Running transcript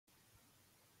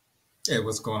Hey,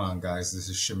 what's going on, guys? This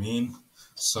is Shameen.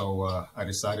 I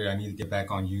decided I need to get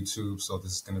back on YouTube. So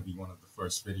this is going to be one of the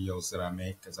first videos that I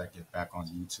make as I get back on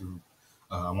YouTube.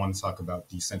 I want to talk about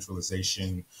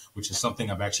decentralization, which is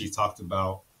something I've actually talked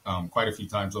about quite a few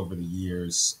times over the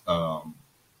years. I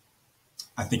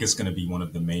think it's going to be one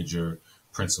of the major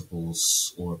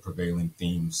principles or prevailing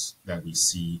themes that we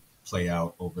see play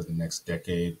out over the next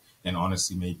decade, and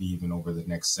honestly, maybe even over the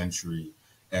next century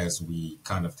as we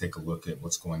kind of take a look at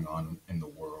what's going on in the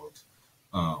world.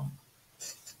 Um,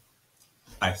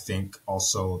 I think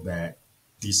also that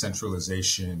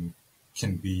decentralization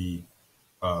can be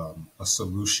a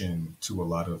solution to a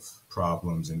lot of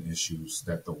problems and issues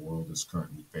that the world is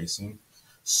currently facing.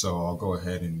 So I'll go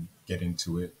ahead and get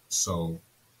into it.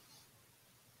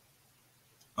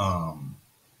 Um,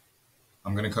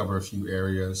 I'm going to cover a few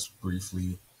areas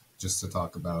briefly just to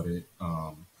talk about it.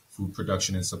 Food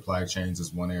production and supply chains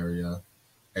is one area,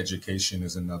 education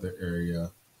is another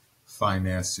area,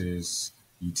 finances,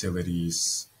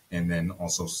 utilities, and then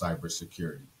also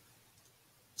cybersecurity.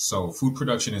 So, food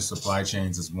production and supply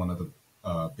chains is one of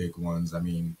the big ones. I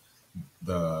mean,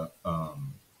 the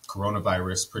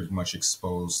coronavirus pretty much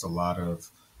exposed a lot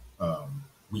of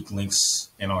weak links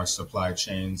in our supply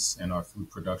chains and our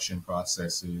food production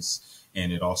processes.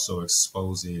 And it also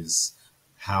exposes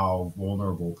how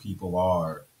vulnerable people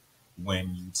are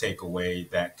when you take away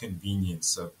that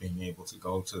convenience of being able to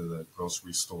go to the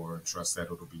grocery store and trust that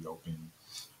it'll be open.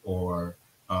 Or,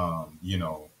 you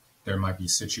know, there might be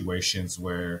situations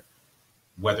where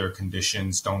weather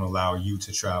conditions don't allow you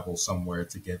to travel somewhere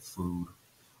to get food,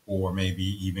 or maybe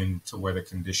even to where the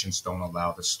conditions don't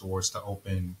allow the stores to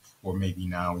open, or maybe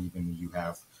now even you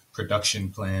have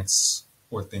production plants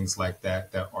or things like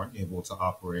that that aren't able to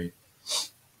operate.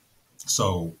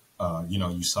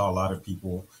 You saw a lot of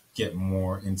people get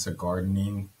more into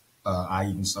gardening. I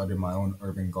even started my own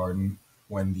urban garden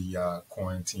when the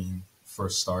quarantine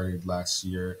first started last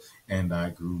year, and I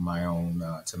grew my own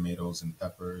tomatoes and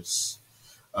peppers.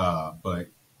 But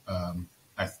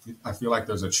I feel like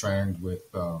there's a trend with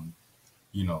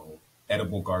you know,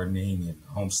 edible gardening and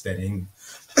homesteading,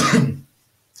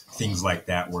 things like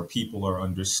that, where people are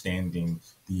understanding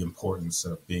the importance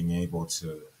of being able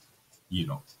to, you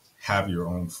know, have your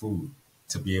own food,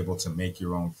 to be able to make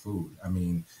your own food. I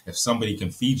mean, if somebody can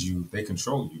feed you, they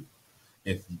control you.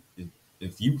 If if,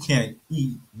 if you can't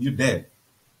eat, you're dead.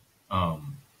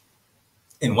 Um,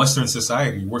 in Western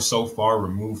society, we're so far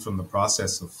removed from the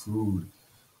process of food.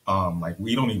 Like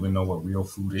we don't even know what real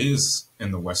food is in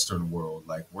the Western world.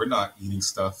 Like we're not eating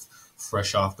stuff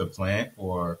fresh off the plant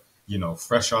or, you know,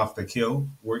 fresh off the kill.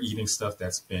 We're eating stuff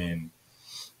that's been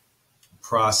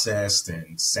processed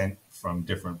and sent from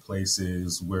different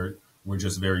places. We're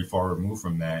just very far removed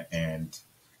from that, and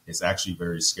it's actually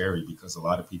very scary because a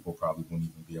lot of people probably won't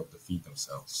even be able to feed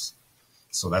themselves.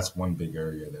 So that's one big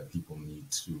area that people need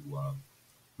to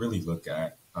really look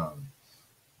at.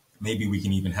 Maybe we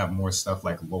can even have more stuff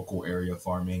like local area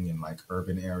farming in like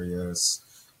urban areas,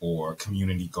 or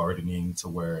community gardening, to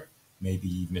where maybe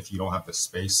even if you don't have the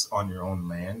space on your own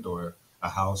land or a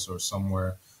house or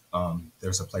somewhere,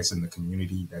 there's a place in the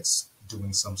community that's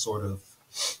doing some sort of,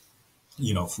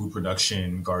 you know, food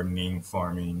production, gardening,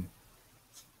 farming.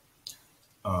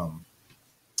 Um,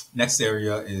 Next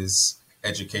area is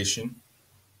education.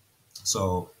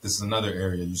 So this is another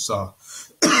area you saw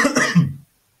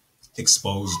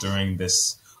exposed during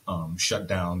this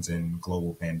shutdowns and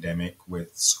global pandemic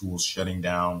with schools shutting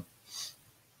down.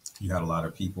 You had a lot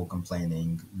of people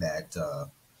complaining that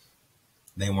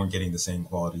they weren't getting the same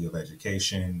quality of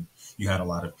education. You had a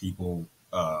lot of people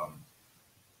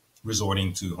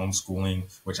resorting to homeschooling,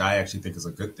 which I actually think is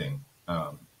a good thing.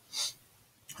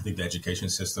 I think the education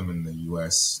system in the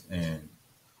U.S. and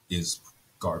is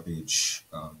garbage.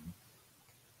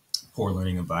 Poor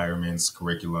learning environments,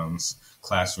 curriculums,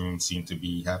 classrooms seem to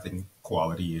be having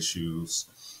quality issues.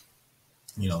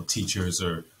 You know, teachers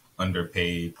are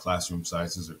underpaid, classroom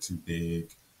sizes are too big.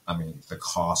 I mean, the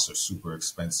costs are super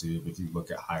expensive. If you look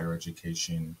at higher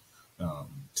education,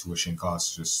 tuition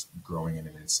costs just growing in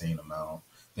an insane amount.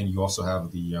 Then you also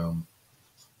have the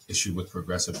issue with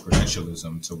progressive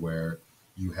credentialism, to where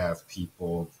you have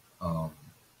people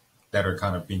that are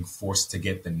kind of being forced to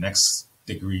get the next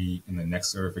degree and the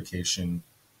next certification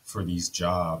for these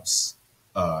jobs,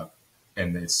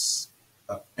 and it's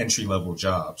entry level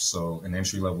jobs. So an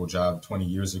entry level job 20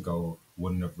 years ago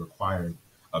wouldn't have required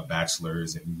a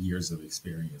bachelor's and years of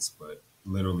experience, but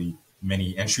literally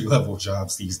many entry level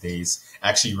jobs these days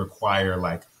actually require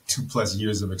like 2+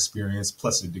 years of experience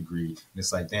plus a degree. And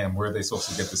it's like, damn, where are they supposed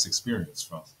to get this experience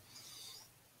from?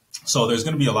 So there's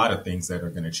going to be a lot of things that are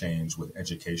going to change with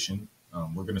education.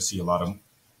 We're going to see a lot of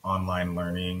online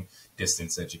learning,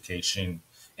 distance education,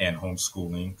 and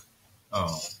homeschooling.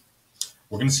 Um,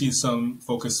 we're going to see some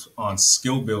focus on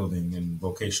skill building and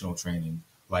vocational training.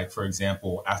 Like, for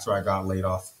example, after I got laid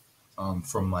off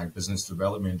from my business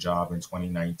development job in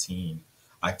 2019,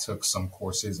 I took some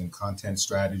courses in content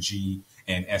strategy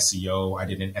and SEO. I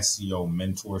did an SEO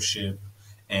mentorship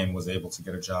and was able to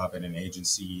get a job at an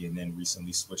agency, and then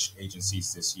recently switched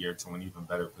agencies this year to an even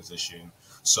better position.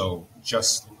 So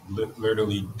just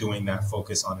literally doing that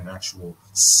focus on an actual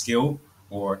skill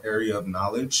or area of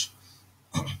knowledge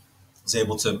is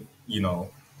able to,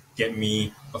 get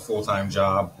me a full time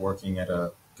job working at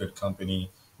a good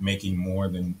company, making more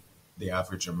than the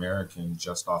average American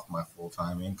just off my full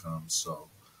time income. So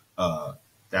uh,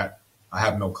 that I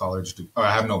have no or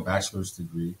I have no bachelor's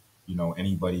degree.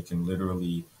 Anybody can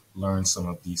literally learn some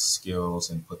of these skills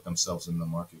and put themselves in the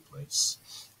marketplace.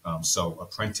 So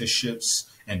apprenticeships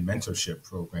and mentorship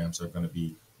programs are going to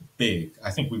be big.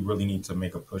 I think we really need to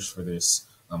make a push for this,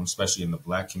 especially in the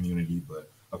Black community, but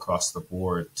across the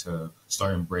board to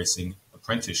start embracing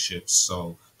apprenticeships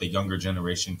so the younger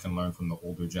generation can learn from the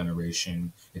older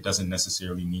generation. It doesn't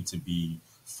necessarily need to be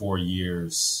 4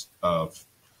 years of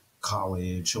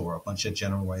college or a bunch of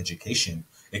general education.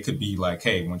 It could be like,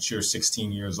 hey, once you're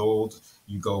 16 years old,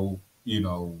 you go,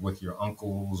 with your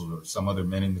uncles or some other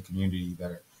men in the community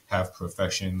that have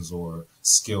professions or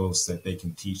skills that they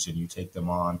can teach, and you take them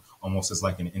on almost as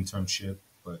like an internship,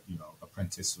 but,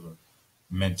 apprentice or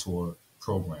mentor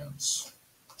programs.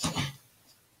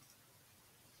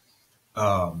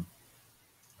 Um,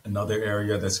 Another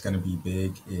area that's going to be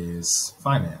big is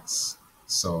finance.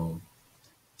 So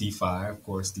DeFi, of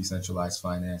course, decentralized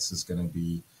finance is going to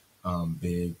be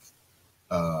big.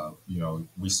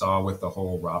 We saw with the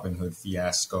whole Robinhood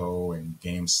fiasco and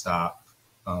GameStop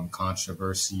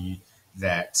controversy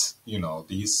that,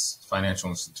 these financial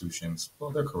institutions, well,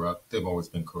 they're corrupt. They've always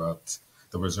been corrupt.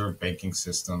 The reserve banking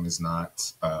system is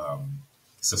not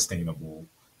sustainable.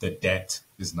 The debt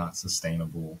is not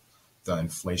sustainable. The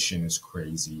inflation is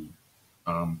crazy.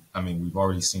 We've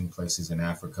already seen places in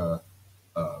Africa,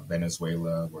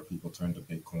 Venezuela, where people turn to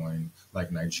Bitcoin,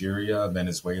 like Nigeria,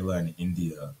 Venezuela, and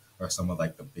India are some of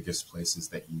like the biggest places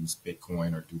that use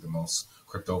Bitcoin or do the most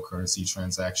cryptocurrency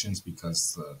transactions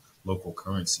because the local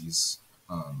currencies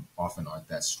often aren't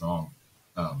that strong.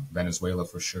 Venezuela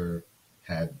for sure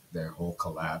had their whole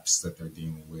collapse that they're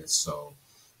dealing with. So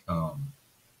um,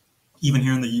 even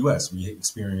here in the U.S., we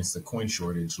experienced a coin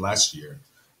shortage last year,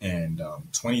 and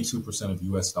 22% of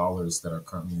U.S. dollars that are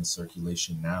currently in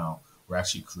circulation now were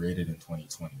actually created in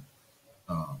 2020.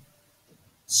 Um,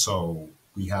 so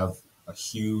we have a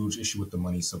huge issue with the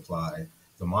money supply.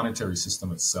 The monetary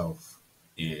system itself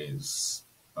is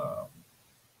um,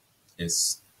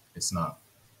 it's it's not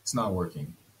it's not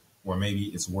working, or maybe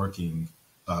it's working,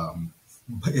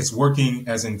 but it's working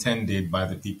as intended by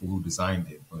the people who designed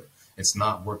it, but it's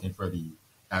not working for the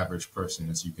average person,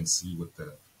 as you can see with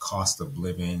the cost of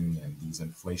living and these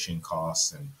inflation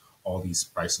costs and all these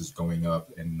prices going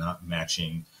up and not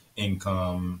matching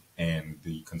income and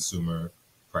the consumer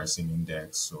pricing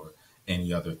index or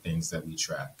any other things that we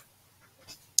track.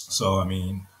 So,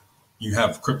 you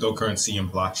have cryptocurrency and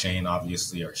blockchain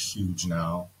obviously are huge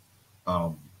now.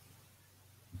 Um,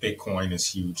 Bitcoin is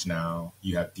huge now.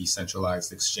 You have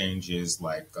decentralized exchanges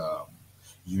like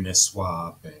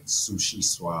Uniswap and Sushi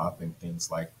Swap and things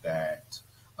like that.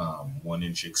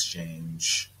 1inch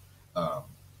Exchange. Um,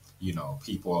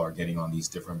 People are getting on these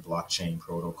different blockchain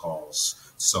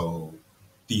protocols. So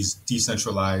these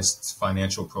decentralized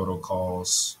financial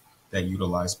protocols that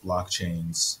utilize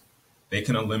blockchains, they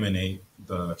can eliminate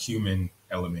the human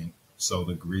element, so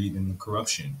the greed and the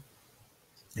corruption.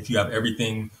 If you have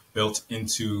everything built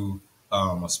into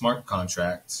a smart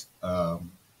contract,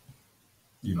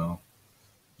 you know,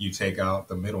 you take out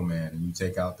the middleman and you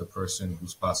take out the person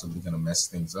who's possibly going to mess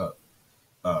things up.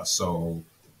 So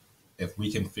if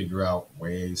we can figure out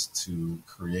ways to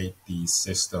create these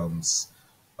systems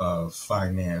of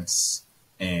finance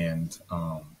and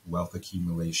wealth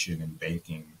accumulation and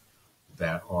banking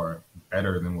that are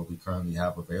better than what we currently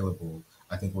have available,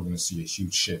 I think we're going to see a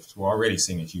huge shift. We're already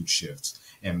seeing a huge shift,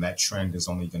 and that trend is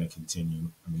only going to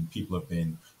continue. People have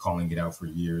been calling it out for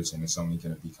years, and it's only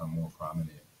going to become more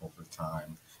prominent over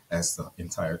time as the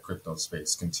entire crypto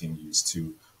space continues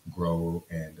to grow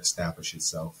and establish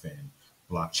itself, and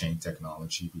blockchain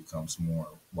technology becomes more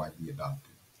widely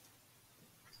adopted.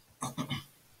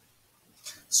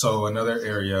 So another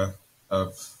area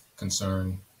of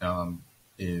concern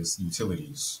is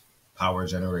utilities, power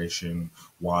generation,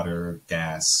 water,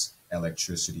 gas,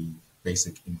 electricity,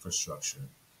 basic infrastructure,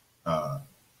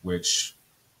 which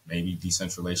Maybe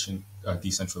decentralization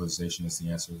is the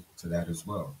answer to that as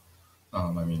well.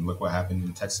 I mean, look what happened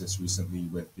in Texas recently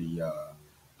with the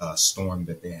storm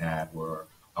that they had, where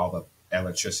all the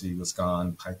electricity was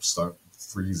gone, pipes start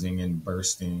freezing and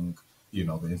bursting. You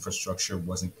know, the infrastructure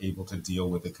wasn't able to deal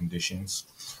with the conditions.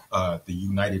 The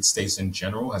United States in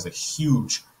general has a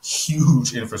huge,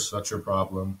 huge infrastructure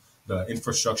problem. The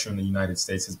infrastructure in the United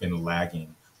States has been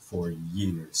lagging for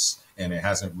years, and it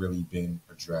hasn't really been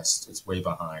addressed. It's way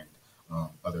behind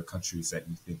other countries that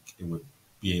you think it would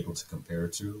be able to compare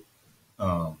to.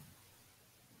 Um,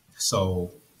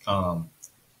 so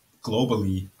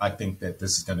globally, I think that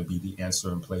this is going to be the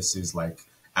answer in places like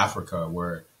Africa,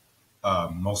 where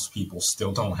most people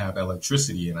still don't have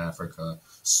electricity in Africa.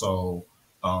 So,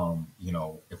 you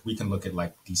know, if we can look at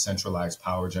like decentralized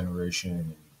power generation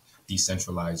and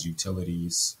decentralized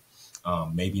utilities,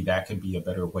 maybe that can be a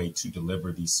better way to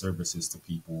deliver these services to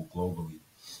people globally.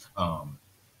 Um,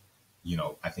 you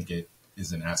know, I think it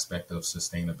is an aspect of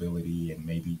sustainability and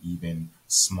maybe even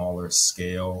smaller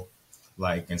scale.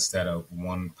 Like instead of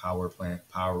one power plant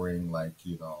powering, like,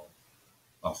 you know,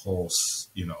 a whole,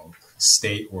 you know,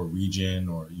 state or region,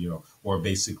 or, you know, or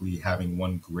basically having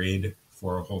one grid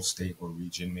for a whole state or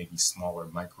region, maybe smaller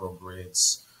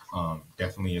microgrids.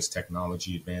 Definitely as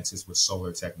technology advances with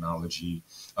solar technology,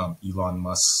 Elon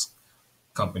Musk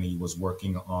company was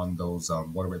working on those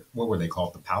what were they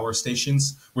called, the power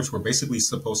stations, which were basically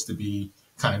supposed to be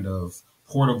kind of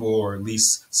portable or at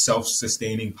least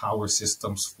self-sustaining power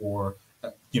systems for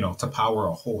you know, to power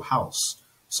a whole house.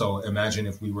 So imagine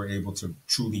if we were able to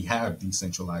truly have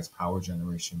decentralized power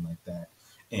generation like that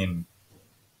in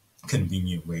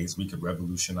convenient ways. We could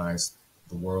revolutionize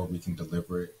the world. We can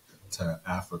deliver it to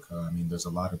Africa. I mean, there's a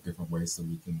lot of different ways that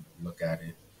we can look at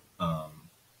it. um,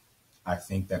 I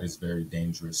think that is very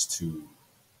dangerous to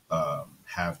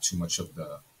have too much of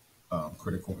the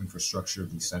critical infrastructure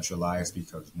decentralized,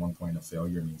 because one point of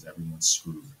failure means everyone's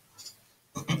screwed.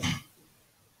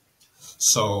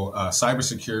 So,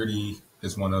 cybersecurity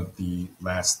is one of the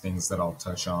last things that I'll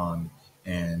touch on,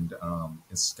 and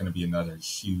it's going to be another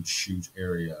huge, huge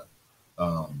area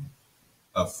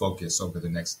of focus over the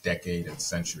next decade and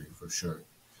century for sure.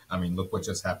 I mean, look what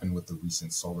just happened with the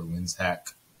recent SolarWinds hack,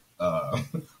 uh,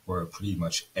 where pretty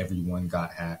much everyone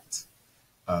got hacked.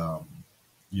 Um,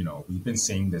 you know, we've been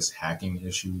seeing this hacking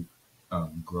issue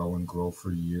grow and grow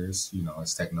for years. You know,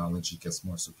 as technology gets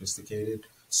more sophisticated,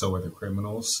 so are the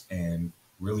criminals. And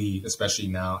really, especially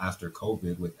now after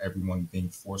COVID, with everyone being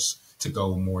forced to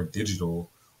go more digital,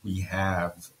 we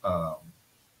have um,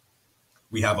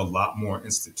 we have a lot more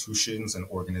institutions and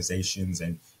organizations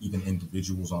and even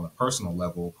individuals on a personal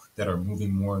level that are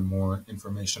moving more and more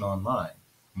information online.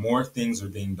 More things are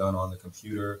being done on the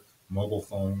computer, mobile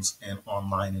phones, and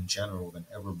online in general than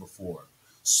ever before.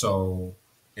 So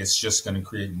it's just going to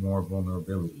create more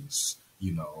vulnerabilities.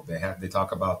 You know, they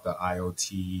talk about the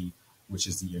IoT, which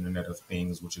is the Internet of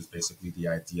Things, which is basically the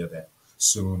idea that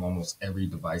soon almost every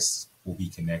device will be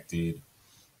connected.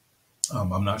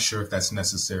 I'm not sure if that's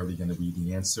necessarily going to be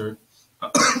the answer.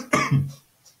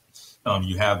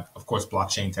 You have, of course,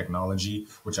 blockchain technology,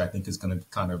 which I think is going to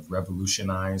kind of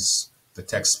revolutionize the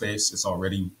tech space. It's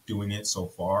already doing it so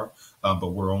far, but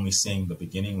we're only seeing the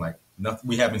beginning. Like, nothing,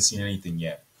 we haven't seen anything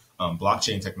yet.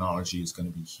 Blockchain technology is going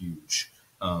to be huge.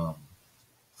 Um,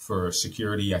 for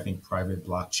security, I think private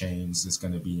blockchains is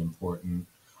going to be important,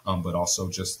 but also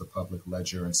just the public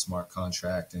ledger and smart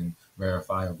contract and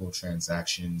verifiable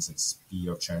transactions and speed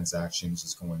of transactions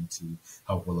is going to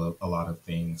help with a lot of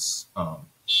things.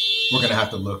 We're going to have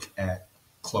to look at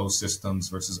closed systems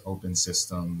versus open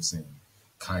systems, and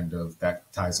kind of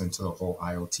that ties into the whole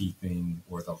IoT thing,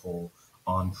 or the whole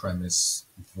on-premise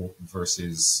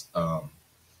versus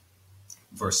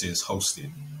versus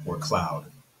hosted or cloud,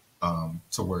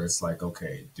 to where it's like,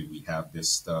 okay, do we have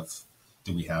this stuff?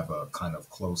 Do we have a kind of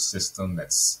closed system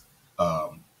that's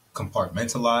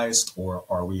compartmentalized, or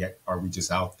are we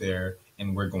just out there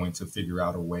and we're going to figure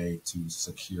out a way to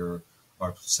secure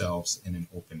ourselves in an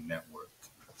open network?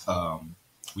 Um,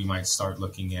 we might start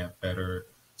looking at better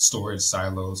storage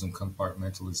silos and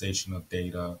compartmentalization of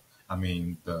data. I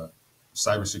mean, the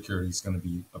cybersecurity is going to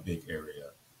be a big area.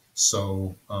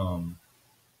 So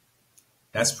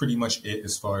that's pretty much it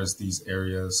as far as these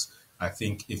areas. I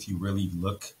think if you really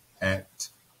look at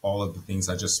all of the things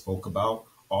I just spoke about,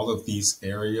 all of these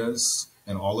areas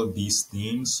and all of these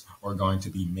themes are going to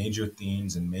be major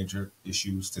themes and major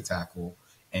issues to tackle,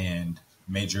 and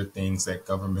major things that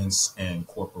governments and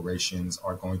corporations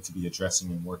are going to be addressing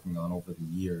and working on over the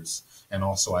years. And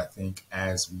also, I think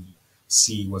as we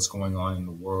see what's going on in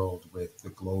the world with the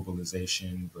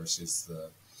globalization versus the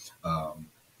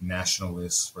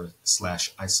nationalists or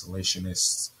slash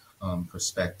isolationists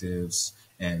perspectives,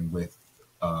 and with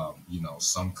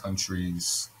some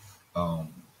countries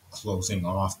um, closing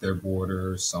off their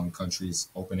borders, some countries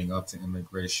opening up to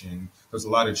immigration. There's a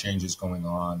lot of changes going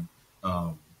on,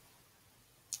 um,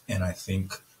 and I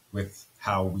think with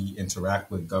how we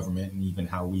interact with government and even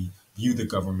how we view the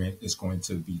government is going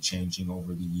to be changing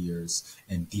over the years.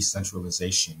 And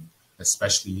decentralization,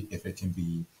 especially if it can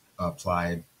be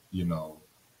applied,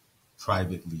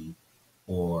 privately,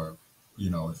 or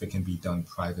if it can be done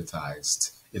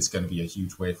privatized, it's going to be a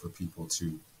huge way for people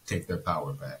to take their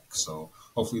power back. So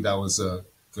hopefully that was a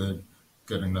good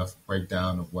enough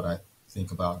breakdown of what I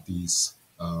think about these,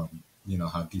 how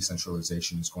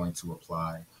decentralization is going to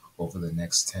apply over the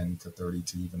next 10 to 30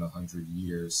 to even 100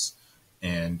 years.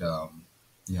 And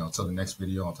till the next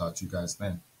video, I'll talk to you guys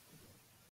then.